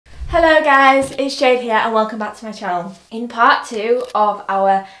Hello guys, it's Jade here and welcome back to my channel. In part 2 of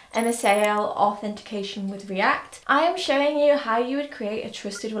our MSAL authentication with React, I am showing you how you would create a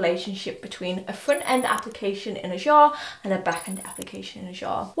trusted relationship between a front-end application in Azure and a back-end application in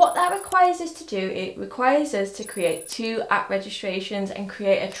Azure. What that requires us to do, it requires us to create 2 app registrations and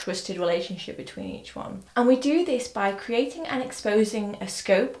create a trusted relationship between each one. And we do this by creating and exposing a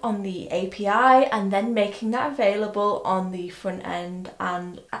scope on the API and then making that available on the front end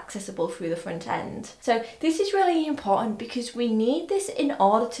and accessible through the front end. So this is really important because we need this in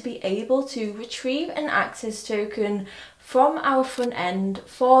order to be able to retrieve an access token from our front end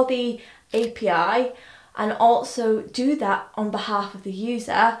for the API and also do that on behalf of the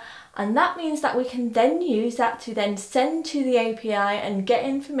user. And that means that we can then use that to then send to the API and get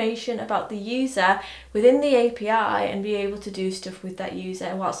information about the user within the API and be able to do stuff with that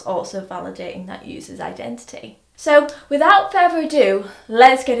user whilst also validating that user's identity. So without further ado,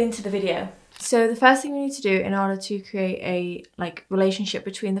 let's get into the video. So the first thing we need to do in order to create a relationship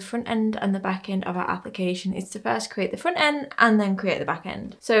between the front end and the back end of our application is to first create the front end and then create the back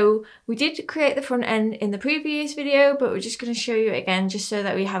end. So we did create the front end in the previous video, but we're just going to show you it again just so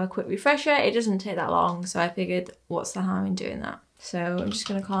that we have a quick refresher. It doesn't take that long, so I figured what's the harm in doing that. So I'm just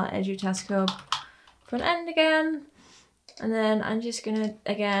going to call it Azure Task Hub front end again. And then I'm just going to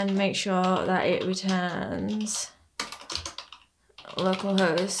again make sure that it returns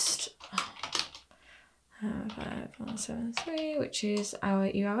localhost 5173, which is our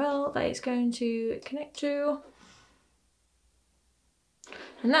URL that it's going to connect to.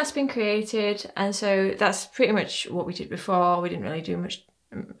 And that's been created, and so that's pretty much what we did before. We didn't really do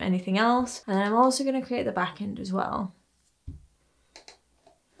anything else. And then I'm also going to create the backend as well.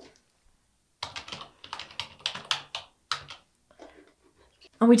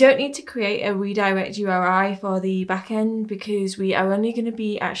 And we don't need to create a redirect URI for the backend because we are only going to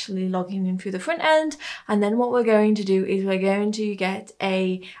be actually logging in through the front end. And then what we're going to do is we're going to get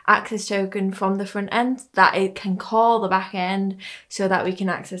a access token from the front end that it can call the backend so that we can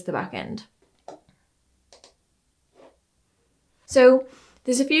access the backend. So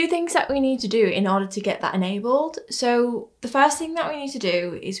there's a few things that we need to do in order to get that enabled. So the first thing that we need to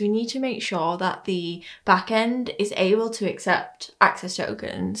do is we need to make sure that the backend is able to accept access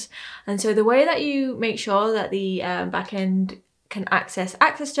tokens. And so the way that you make sure that the backend can access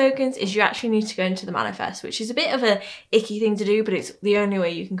tokens is you actually need to go into the manifest, which is a bit of a icky thing to do, but it's the only way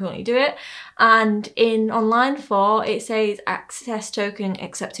you can currently do it. And in on line 4, it says access token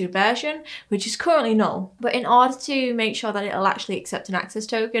accepted version, which is currently null. But in order to make sure that it'll actually accept an access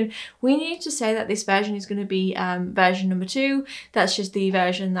token, we need to say that this version is going to be version number 2. That's just the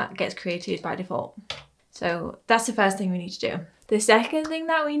version that gets created by default. So that's the first thing we need to do. The second thing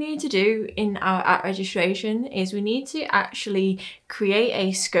that we need to do in our app registration is we need to actually create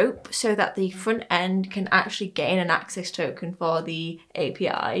a scope so that the front end can actually gain an access token for the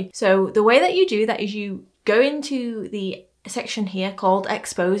API. So the way that you do that is you go into the section here called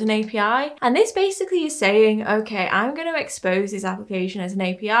expose an API, and this basically is saying, okay, I'm going to expose this application as an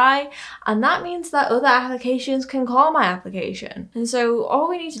API, and that means that other applications can call my application. And so all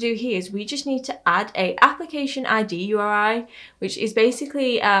we need to do here is we just need to add a application ID URI, which is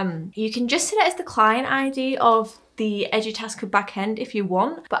basically you can just set it as the client ID of the Azure Task Hub backend if you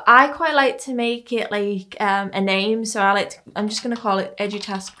want, but I quite like to make it like a name, so I'm just going to call it Azure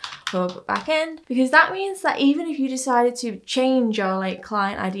Task Hub backend, because that means that even if you decided to change your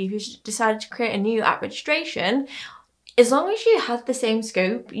client ID, if you decided to create a new app registration, as long as you had the same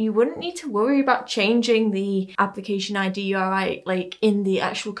scope, you wouldn't need to worry about changing the application ID URI in the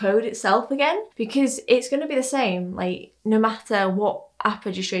actual code itself again, because it's going to be the same no matter what app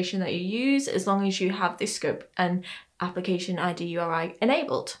registration that you use, as long as you have this scope and application ID URI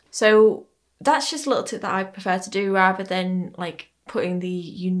enabled. So that's just a little tip that I prefer to do rather than putting the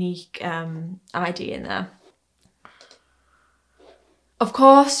unique ID in there. Of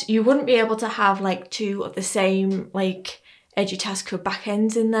course, you wouldn't be able to have 2 of the same Azure Task Hub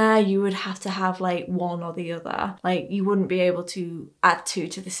backends in there. You would have to have one or the other. You wouldn't be able to add 2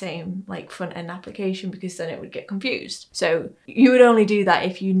 to the same front end application because then it would get confused. So you would only do that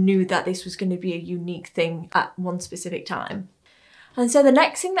if you knew that this was going to be a unique thing at one specific time. And so the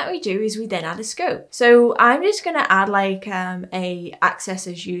next thing that we do is we then add a scope. So I'm just going to add a access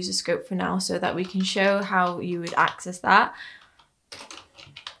as user scope for now so that we can show how you would access that.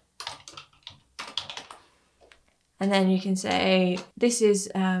 And then you can say, this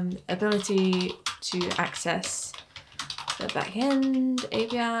is ability to access the backend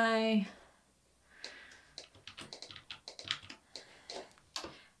API.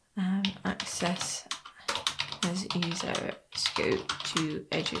 Access as user scope to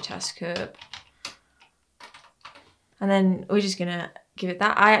Azure task scope. And then we're just gonna give it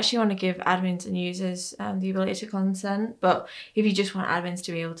that. I actually want to give admins and users the ability to consent, but if you just want admins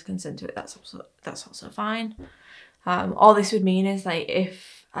to be able to consent to it, that's also fine. All this would mean is like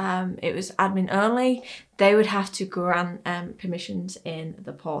if it was admin only, they would have to grant permissions in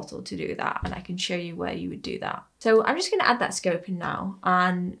the portal to do that, and I can show you where you would do that. So I'm just going to add that scope in now,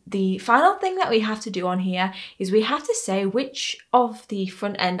 and the final thing that we have to do on here is we have to say which of the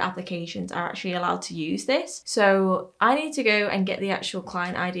front end applications are actually allowed to use this. So I need to go and get the actual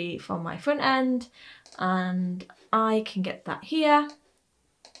client ID from my front end, and I can get that here.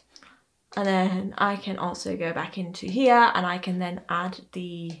 And then I can also go back into here and I can then add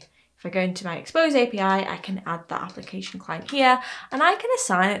if I go into my expose API, I can add that application client here and I can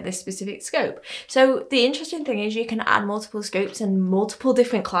assign it this specific scope. So the interesting thing is you can add multiple scopes and multiple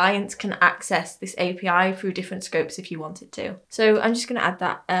different clients can access this API through different scopes if you wanted to. So I'm just going to add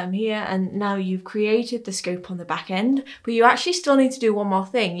that here, and now you've created the scope on the back end, but you actually still need to do one more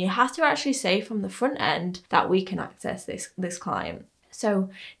thing. You have to actually say from the front end that we can access this client. So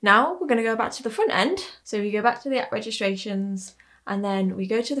now we're going to go back to the front end. So we go back to the app registrations and then we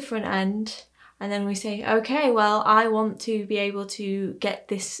go to the front end and then we say, okay, well, I want to be able to get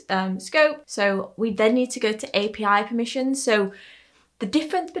this scope. So we then need to go to API permissions. So the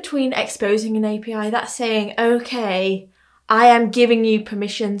difference between exposing an API, that's saying, okay, I am giving you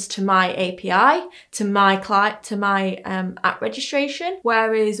permissions to my API, to my client, to my app registration.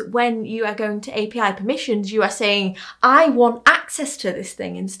 Whereas when you are going to API permissions, you are saying, I want access to this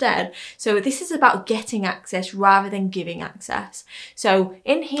thing instead. So this is about getting access rather than giving access. So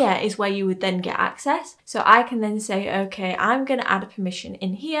in here is where you would then get access. So I can then say, okay, I'm going to add a permission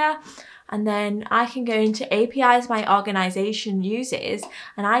in here. And then I can go into APIs my organization uses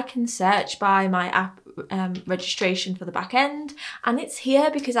and I can search by my app registration for the back end, and it's here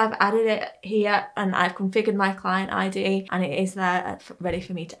because I've added it here and I've configured my client ID and it is there ready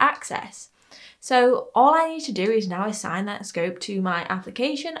for me to access. So all I need to do is now assign that scope to my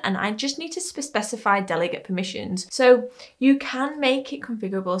application, and I just need to specify delegate permissions. So you can make it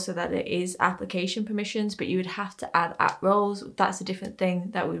configurable so that it is application permissions, but you would have to add app roles. That's a different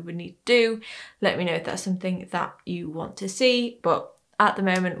thing that we would need to do. Let me know if that's something that you want to see, but at the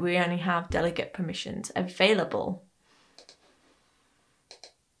moment we only have delegate permissions available.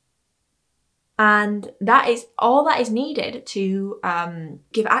 And that is all that is needed to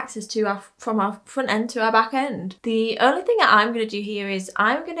give access to from our front end to our back end. The only thing that I'm going to do here is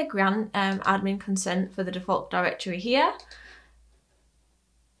I'm going to grant admin consent for the default directory here.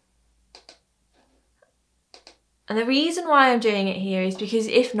 And the reason why I'm doing it here is because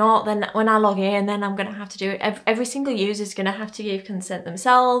if not, then when I log in, then I'm going to have to do it. Every single user is going to have to give consent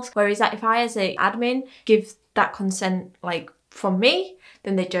themselves. Whereas if I as an admin give that consent like from me,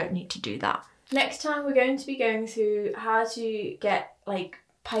 then they don't need to do that. Next time we're going to be going through how to get like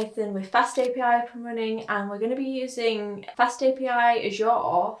Python with Fast API up and running, and we're going to be using Fast API Azure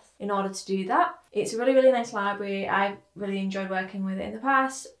Auth in order to do that. It's a really, really nice library. I've really enjoyed working with it in the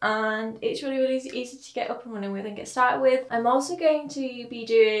past, and it's really, really easy to get up and running with and get started with. I'm also going to be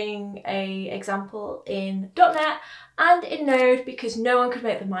doing an example in .NET and in Node because no one could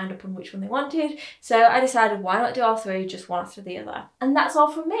make their mind up on which one they wanted. So I decided why not do all three, just one after the other. And that's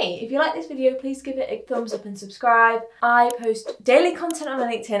all from me. If you like this video, please give it a thumbs up and subscribe. I post daily content on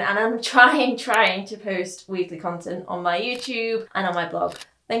my LinkedIn, and I'm trying to post weekly content on my YouTube and on my blog.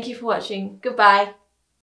 Thank you for watching. Goodbye.